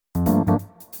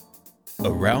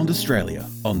Around Australia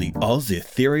on the Oz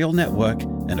Ethereal Network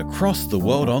and across the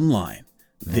world online,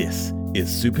 this is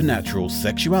Supernatural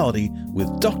Sexuality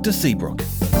with Dr. Seabrook.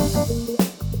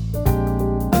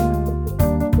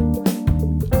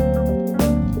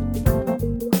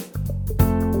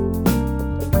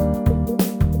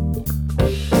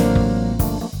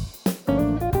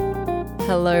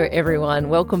 Hello everyone,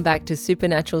 welcome back to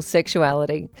Supernatural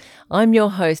Sexuality. I'm your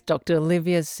host, Dr.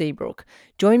 Olivia Seabrook.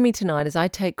 Join me tonight as I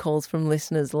take calls from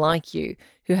listeners like you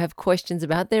who have questions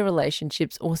about their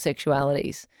relationships or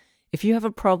sexualities. If you have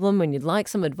a problem and you'd like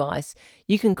some advice,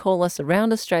 you can call us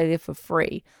around Australia for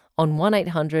free on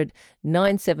 1800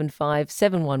 975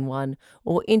 711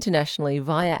 or internationally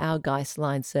via our Geist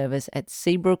line service at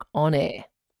Seabrook On Air.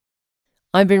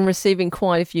 I've been receiving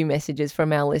quite a few messages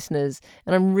from our listeners,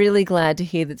 and I'm really glad to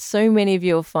hear that so many of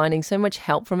you are finding so much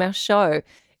help from our show.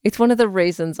 It's one of the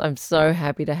reasons I'm so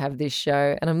happy to have this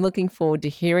show, and I'm looking forward to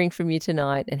hearing from you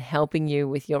tonight and helping you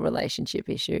with your relationship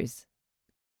issues.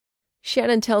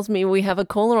 Shannon tells me we have a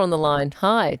caller on the line.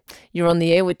 Hi, you're on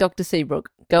the air with Dr. Seabrook.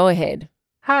 Go ahead.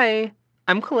 Hi,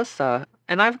 I'm Calista,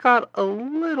 and I've got a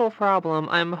little problem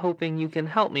I'm hoping you can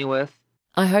help me with.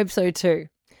 I hope so too.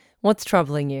 What's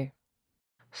troubling you?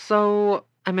 So,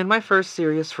 I'm in my first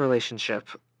serious relationship.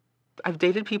 I've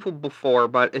dated people before,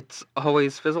 but it's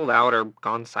always fizzled out or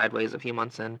gone sideways a few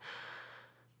months in.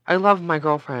 I love my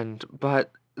girlfriend,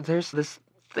 but there's this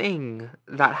thing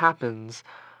that happens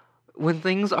when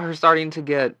things are starting to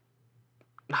get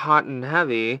hot and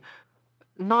heavy.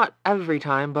 Not every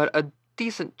time, but a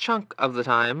decent chunk of the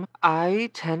time,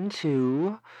 I tend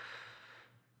to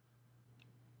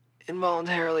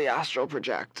involuntarily astral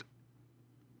project.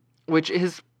 Which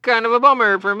is kind of a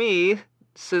bummer for me,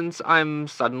 since I'm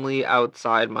suddenly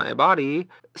outside my body,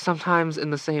 sometimes in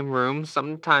the same room,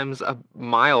 sometimes a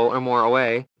mile or more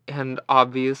away, and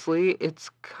obviously it's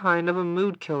kind of a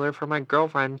mood killer for my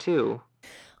girlfriend too.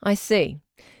 I see.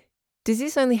 Does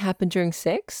this only happen during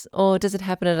sex, or does it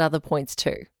happen at other points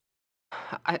too?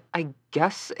 I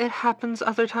guess it happens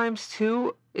other times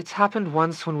too. It's happened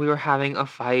once when we were having a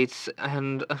fight,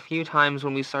 and a few times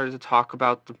when we started to talk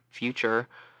about the future.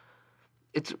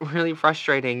 It's really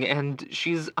frustrating, and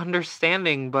she's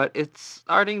understanding, but it's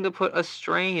starting to put a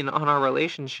strain on our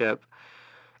relationship.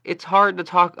 It's hard to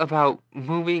talk about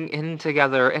moving in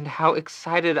together and how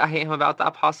excited I am about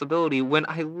that possibility when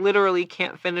I literally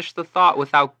can't finish the thought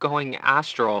without going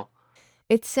astral.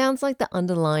 It sounds like the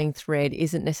underlying thread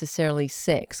isn't necessarily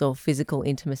sex or physical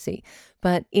intimacy,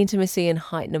 but intimacy and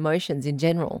heightened emotions in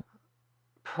general.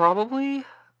 Probably,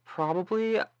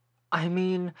 probably. I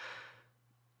mean,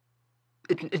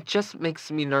 it just makes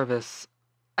me nervous.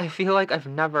 I feel like I've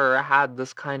never had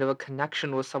this kind of a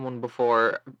connection with someone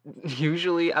before.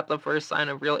 Usually, at the first sign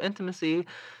of real intimacy,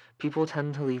 people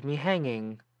tend to leave me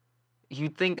hanging.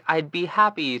 You'd think I'd be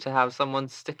happy to have someone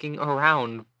sticking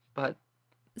around, but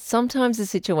Sometimes the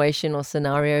situation or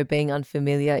scenario being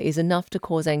unfamiliar is enough to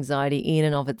cause anxiety in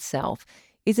and of itself.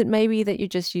 Is it maybe that you're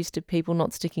just used to people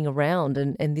not sticking around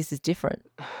and this is different?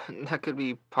 that could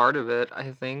be part of it,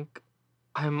 I think.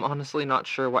 I'm honestly not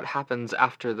sure what happens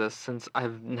after this since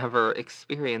I've never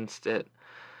experienced it.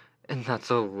 And that's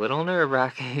a little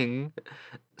nerve-wracking.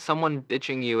 Someone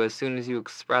ditching you as soon as you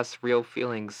express real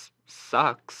feelings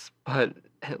sucks, but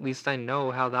at least I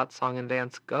know how that song and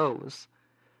dance goes.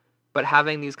 But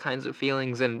having these kinds of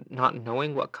feelings and not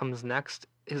knowing what comes next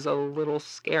is a little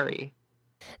scary.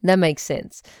 That makes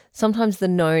sense. Sometimes the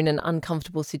known and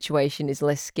uncomfortable situation is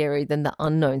less scary than the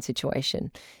unknown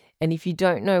situation. And if you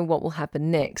don't know what will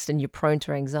happen next and you're prone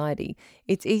to anxiety,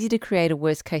 it's easy to create a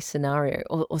worst case scenario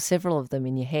or several of them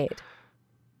in your head.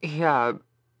 Yeah,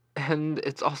 and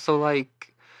it's also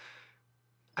like,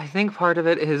 I think part of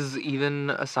it is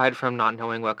even aside from not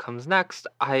knowing what comes next,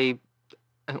 I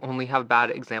only have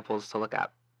bad examples to look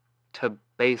at to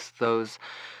base those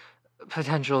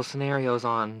potential scenarios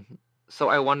on. So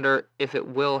I wonder if it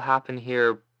will happen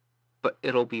here, but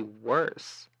it'll be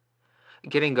worse.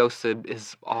 Getting ghosted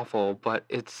is awful, but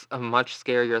it's a much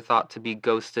scarier thought to be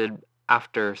ghosted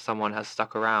after someone has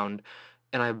stuck around,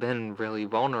 and I've been really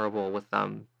vulnerable with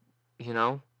them, you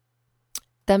know?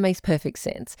 That makes perfect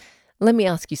sense. Let me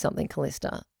ask you something,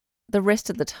 Callista. The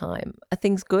rest of the time, are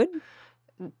things good?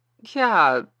 N-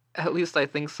 Yeah, at least I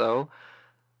think so.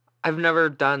 I've never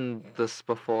done this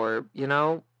before, you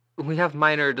know? We have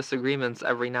minor disagreements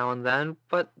every now and then,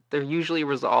 but they're usually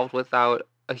resolved without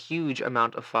a huge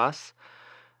amount of fuss.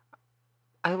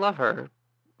 I love her,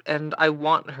 and I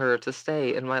want her to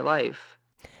stay in my life.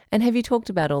 And have you talked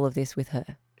about all of this with her?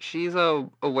 She's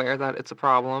aware that it's a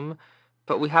problem,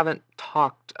 but we haven't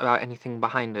talked about anything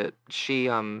behind it. She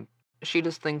She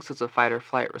just thinks it's a fight or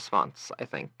flight response, I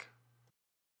think.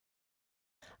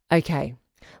 Okay,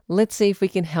 let's see if we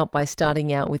can help by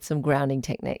starting out with some grounding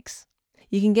techniques.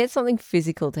 You can get something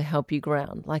physical to help you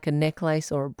ground, like a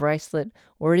necklace or a bracelet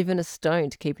or even a stone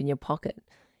to keep in your pocket.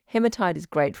 Hematite is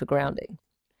great for grounding.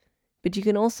 But you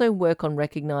can also work on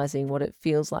recognizing what it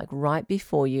feels like right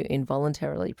before you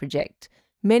involuntarily project.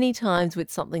 Many times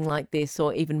with something like this,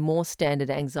 or even more standard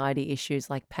anxiety issues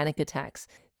like panic attacks,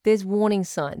 there's warning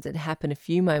signs that happen a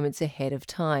few moments ahead of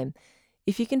time.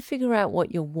 If you can figure out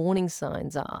what your warning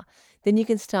signs are, then you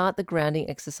can start the grounding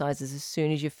exercises as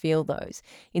soon as you feel those,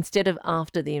 instead of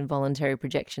after the involuntary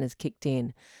projection has kicked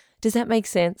in. Does that make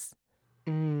sense?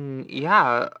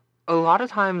 Yeah. A lot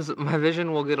of times my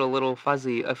vision will get a little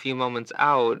fuzzy a few moments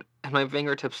out, and my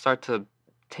fingertips start to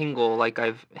tingle like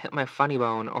I've hit my funny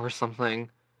bone or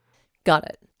something. Got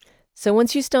it. So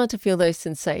once you start to feel those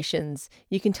sensations,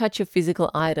 you can touch a physical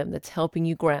item that's helping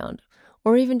you ground,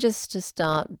 or even just to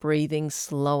start breathing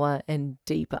slower and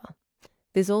deeper.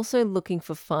 There's also looking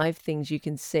for 5 things you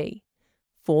can see,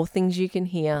 4 things you can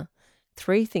hear,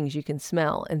 3 things you can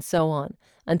smell, and so on,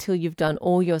 until you've done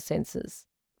all your senses.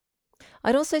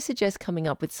 I'd also suggest coming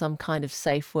up with some kind of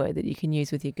safe word that you can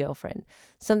use with your girlfriend,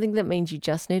 something that means you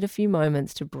just need a few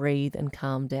moments to breathe and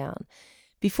calm down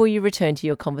before you return to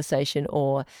your conversation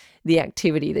or the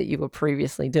activity that you were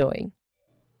previously doing.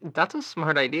 That's a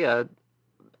smart idea.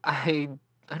 I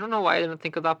I don't know why I didn't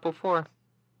think of that before.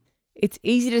 It's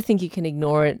easy to think you can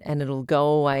ignore it and it'll go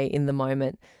away in the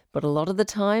moment, but a lot of the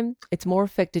time, it's more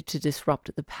effective to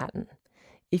disrupt the pattern.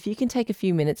 If you can take a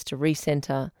few minutes to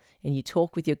recenter and you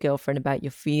talk with your girlfriend about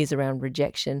your fears around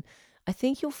rejection, I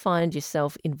think you'll find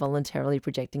yourself involuntarily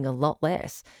projecting a lot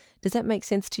less. Does that make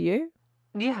sense to you?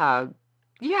 Yeah.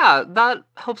 Yeah, that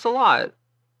helps a lot.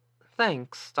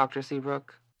 Thanks, Dr.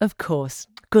 Seabrook. Of course.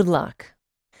 Good luck.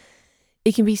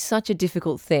 It can be such a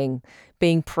difficult thing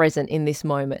being present in this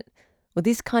moment. Well,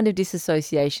 this kind of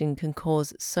disassociation can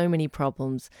cause so many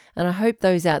problems, and I hope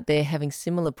those out there having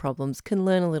similar problems can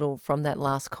learn a little from that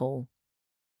last call.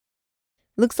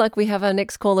 Looks like we have our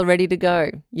next caller ready to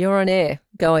go. You're on air.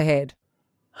 Go ahead.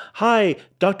 Hi,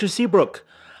 Dr. Seabrook.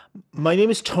 My name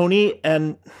is Tony,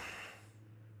 and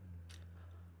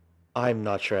I'm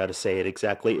not sure how to say it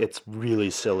exactly. It's really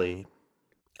silly.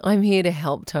 I'm here to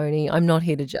help, Tony. I'm not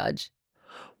here to judge.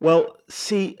 Well,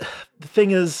 see, the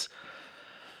thing is,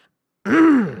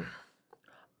 I'm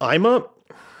a,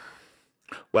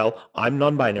 I'm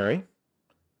non-binary,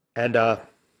 and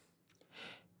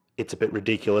it's a bit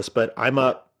ridiculous, but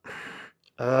uh,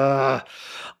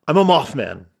 I'm a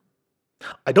Mothman.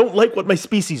 I don't like what my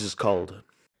species is called.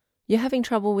 You're having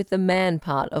trouble with the man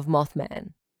part of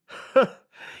Mothman.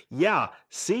 Yeah,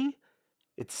 see?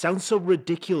 It sounds so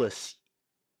ridiculous.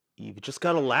 You've just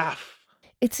gotta laugh.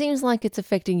 It seems like it's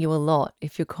affecting you a lot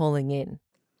if you're calling in.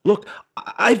 Look,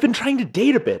 I've been trying to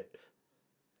date a bit,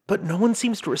 but no one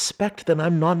seems to respect that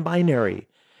I'm non-binary.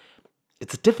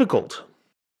 It's difficult.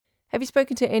 Have you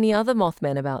spoken to any other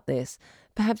Mothman about this?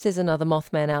 Perhaps there's another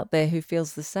Mothman out there who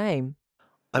feels the same.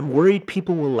 I'm worried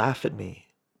people will laugh at me.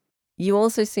 You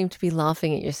also seem to be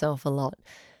laughing at yourself a lot.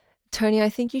 Tony, I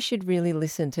think you should really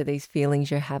listen to these feelings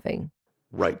you're having.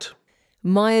 Right.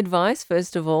 My advice,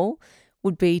 first of all,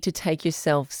 would be to take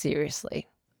yourself seriously.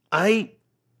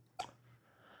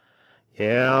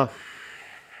 Yeah,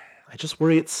 I just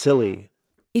worry it's silly.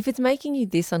 If it's making you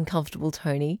this uncomfortable,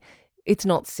 Tony, it's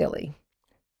not silly.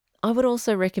 I would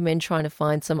also recommend trying to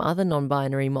find some other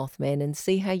non-binary Mothmen and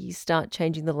see how you start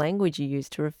changing the language you use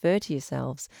to refer to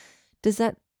yourselves. Does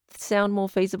that sound more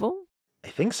feasible? I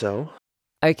think so.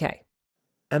 Okay.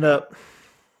 And,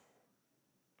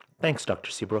 thanks,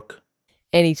 Dr. Seabrook.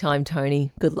 Anytime,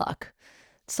 Tony. Good luck.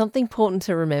 Something important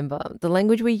to remember, the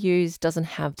language we use doesn't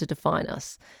have to define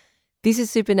us. This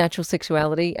is Supernatural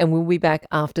Sexuality, and we'll be back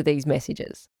after these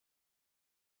messages.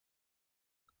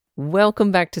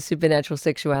 Welcome back to Supernatural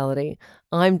Sexuality.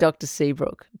 I'm Dr.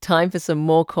 Seabrook. Time for some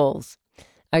more calls.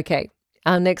 Okay,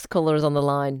 our next caller is on the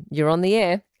line. You're on the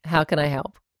air. How can I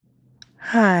help?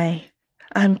 Hi,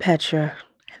 I'm Petra.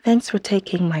 Thanks for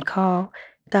taking my call,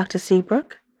 Dr.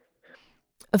 Seabrook.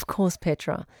 Of course,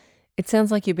 Petra. It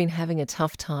sounds like you've been having a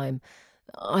tough time.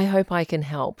 I hope I can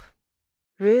help.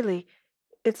 Really,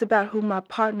 it's about who my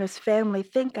partner's family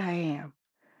think I am.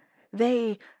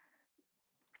 They.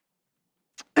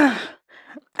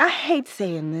 I hate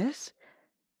saying this.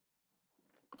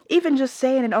 Even just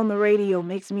saying it on the radio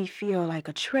makes me feel like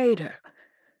a traitor.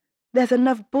 There's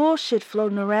enough bullshit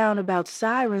floating around about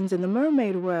sirens in the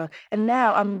mermaid world, and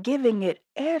now I'm giving it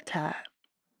airtime.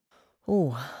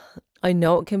 Oh, I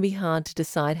know it can be hard to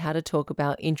decide how to talk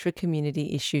about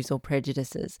intra-community issues or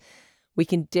prejudices. We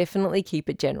can definitely keep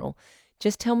it general.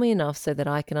 Just tell me enough so that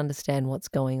I can understand what's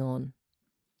going on.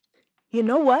 You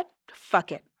know what?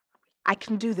 Fuck it. I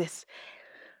can do this.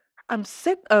 I'm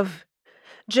sick of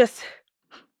just...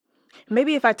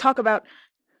 Maybe if I talk about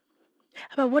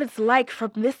what it's like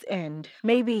from this end,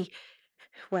 maybe,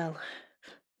 well,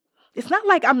 it's not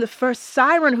like I'm the first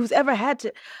siren who's ever had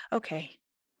to... Okay.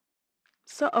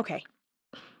 Okay.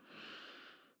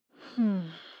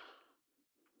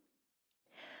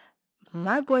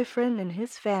 My boyfriend and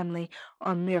his family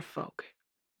are merfolk.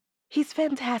 He's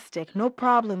fantastic, no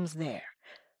problems there.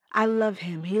 I love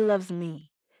him, he loves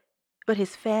me. But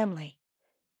his family,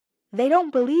 they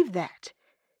don't believe that.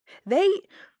 They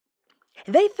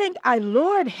think I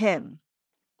lured him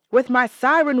with my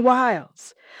siren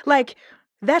wiles. Like,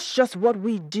 that's just what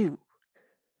we do.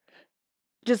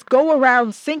 Just go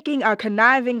around sinking our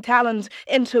conniving talons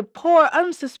into poor,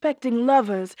 unsuspecting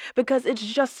lovers because it's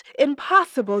just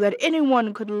impossible that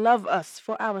anyone could love us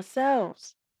for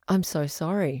ourselves. I'm so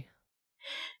sorry.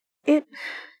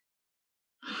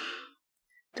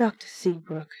 Dr.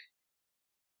 Seabrook,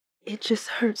 it just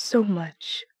hurts so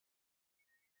much.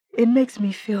 It makes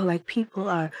me feel like people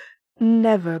are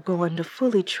never going to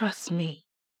fully trust me.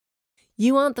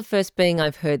 You aren't the first being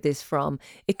I've heard this from.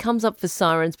 It comes up for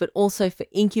sirens, but also for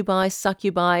incubi,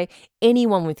 succubi,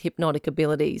 anyone with hypnotic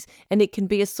abilities. And it can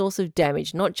be a source of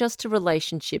damage, not just to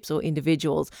relationships or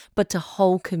individuals, but to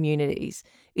whole communities.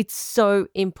 It's so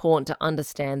important to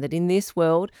understand that in this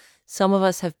world, some of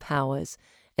us have powers,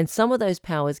 and some of those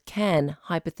powers can,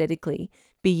 hypothetically,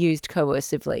 be used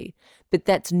coercively. But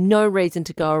that's no reason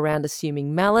to go around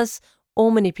assuming malice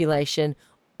or manipulation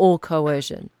or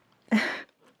coercion.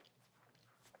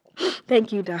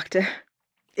 Thank you, Doctor.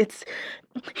 It's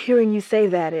hearing you say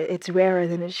that, it's rarer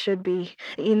than it should be.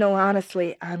 You know,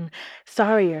 honestly, I'm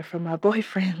sorrier for my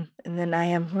boyfriend than I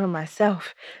am for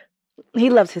myself. He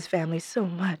loves his family so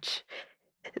much.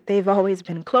 They've always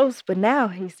been close, but now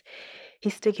he's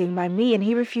sticking by me, and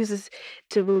he refuses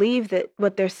to believe that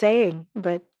what they're saying.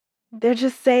 But they're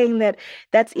just saying that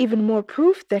that's even more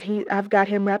proof that I've got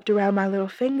him wrapped around my little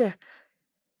finger.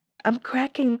 I'm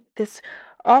cracking this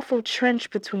awful trench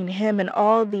between him and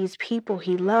all these people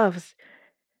he loves.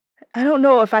 I don't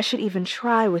know if I should even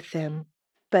try with them,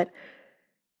 but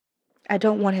I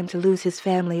don't want him to lose his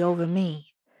family over me.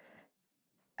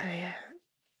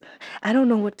 I don't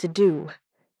know what to do.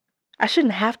 I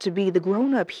shouldn't have to be the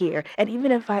grown-up here, and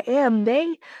even if I am,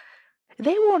 they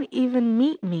won't even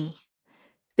meet me.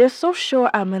 They're so sure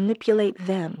I'll manipulate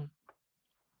them.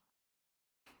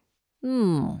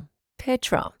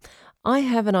 Petra, I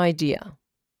have an idea.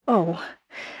 Oh,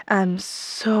 I'm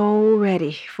so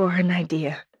ready for an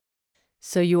idea.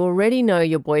 So you already know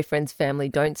your boyfriend's family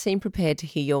don't seem prepared to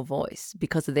hear your voice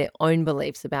because of their own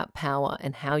beliefs about power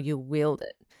and how you wield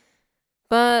it.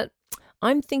 But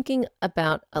I'm thinking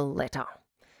about a letter.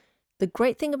 The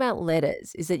great thing about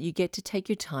letters is that you get to take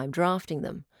your time drafting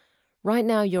them. Right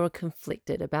now you're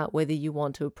conflicted about whether you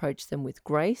want to approach them with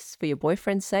grace for your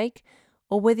boyfriend's sake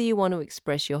or whether you want to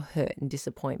express your hurt and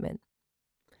disappointment.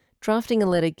 Drafting a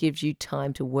letter gives you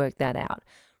time to work that out.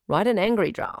 Write an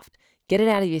angry draft, get it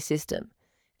out of your system,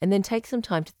 and then take some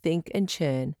time to think and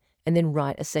churn and then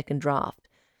write a second draft.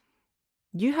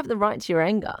 You have the right to your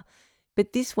anger,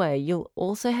 but this way you'll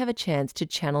also have a chance to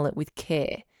channel it with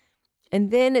care. And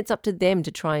then it's up to them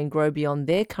to try and grow beyond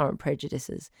their current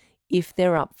prejudices, if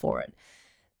they're up for it.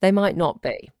 They might not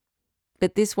be.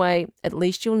 But this way, at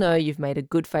least you'll know you've made a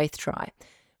good faith try.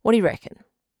 What do you reckon?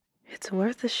 It's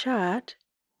worth a shot.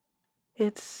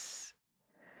 It's...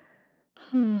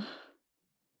 Yeah,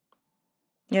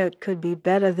 it could be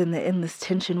better than the endless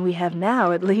tension we have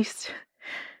now, at least.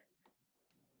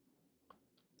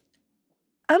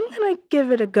 I'm gonna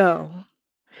give it a go.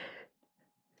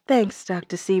 Thanks,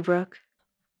 Dr. Seabrook.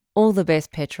 All the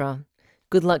best, Petra.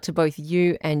 Good luck to both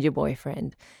you and your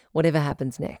boyfriend, whatever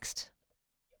happens next.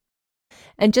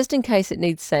 And just in case it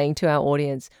needs saying to our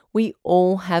audience, we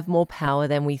all have more power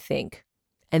than we think.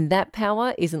 And that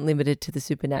power isn't limited to the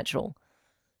supernatural.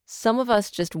 Some of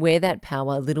us just wear that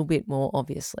power a little bit more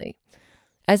obviously.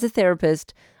 As a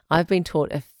therapist, I've been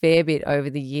taught a fair bit over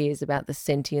the years about the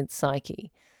sentient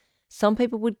psyche. Some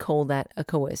people would call that a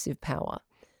coercive power.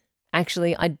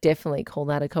 Actually, I definitely call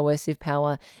that a coercive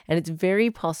power, and it's very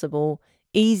possible,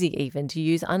 easy even, to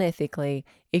use unethically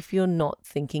if you're not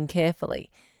thinking carefully.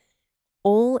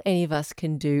 All any of us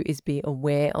can do is be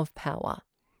aware of power,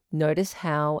 notice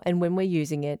how and when we're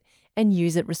using it, and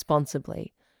use it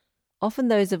responsibly. Often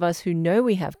those of us who know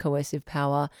we have coercive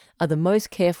power are the most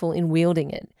careful in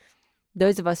wielding it.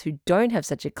 Those of us who don't have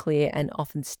such a clear and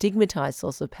often stigmatized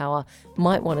source of power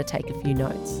might want to take a few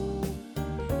notes.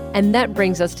 And that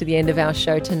brings us to the end of our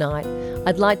show tonight.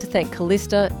 I'd like to thank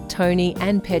Callista, Tony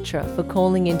and Petra for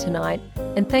calling in tonight,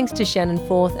 and thanks to Shannon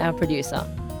Forth, our producer.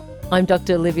 I'm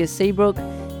Dr. Olivia Seabrook.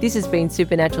 This has been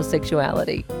Supernatural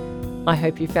Sexuality. I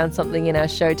hope you found something in our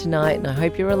show tonight, and I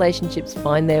hope your relationships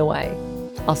find their way.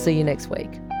 I'll see you next week.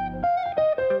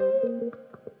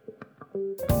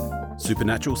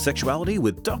 Supernatural Sexuality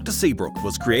with Dr. Seabrook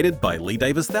was created by Lee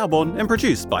Davis Thalborn and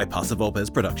produced by Paso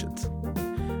Volpez Productions.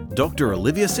 Dr.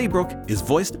 Olivia Seabrook is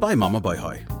voiced by Mama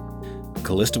Bohoi.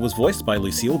 Callista was voiced by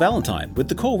Lucille Valentine, with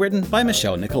the call written by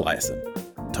Michelle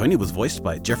Nicolaisen. Tony was voiced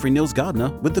by Jeffrey Nils Gardner,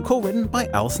 with the call written by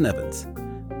Alison Evans.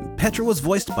 Petra was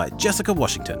voiced by Jessica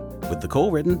Washington, with the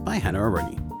call written by Hannah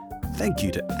Aroni. Thank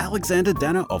you to Alexander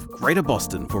Danner of Greater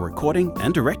Boston for recording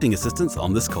and directing assistance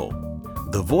on this call.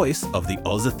 The voice of the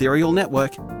Oz Ethereal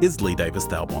Network is Lee Davis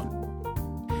Thalborn.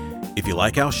 If you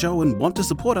like our show and want to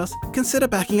support us, consider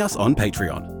backing us on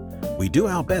Patreon. We do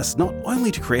our best not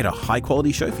only to create a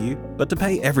high-quality show for you, but to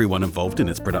pay everyone involved in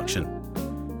its production.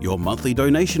 Your monthly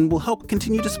donation will help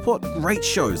continue to support great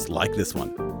shows like this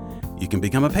one. You can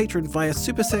become a patron via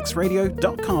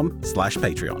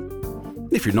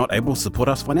supersexradio.com/Patreon. If you're not able to support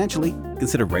us financially,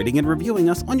 consider rating and reviewing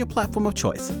us on your platform of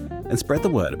choice and spread the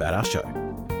word about our show.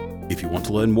 If you want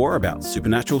to learn more about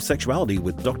supernatural sexuality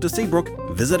with Dr. Seabrook,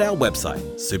 visit our website,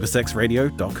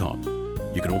 supersexradio.com.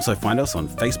 You can also find us on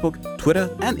Facebook, Twitter,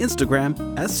 and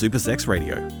Instagram as Supersex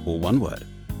Radio, all one word.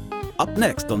 Up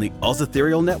next on the Oz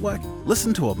Ethereal Network,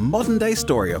 listen to a modern-day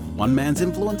story of one man's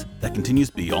influence that continues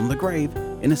beyond the grave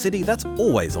in a city that's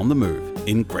always on the move,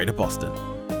 in Greater Boston.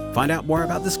 Find out more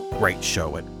about this great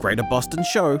show at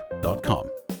greaterbostonshow.com.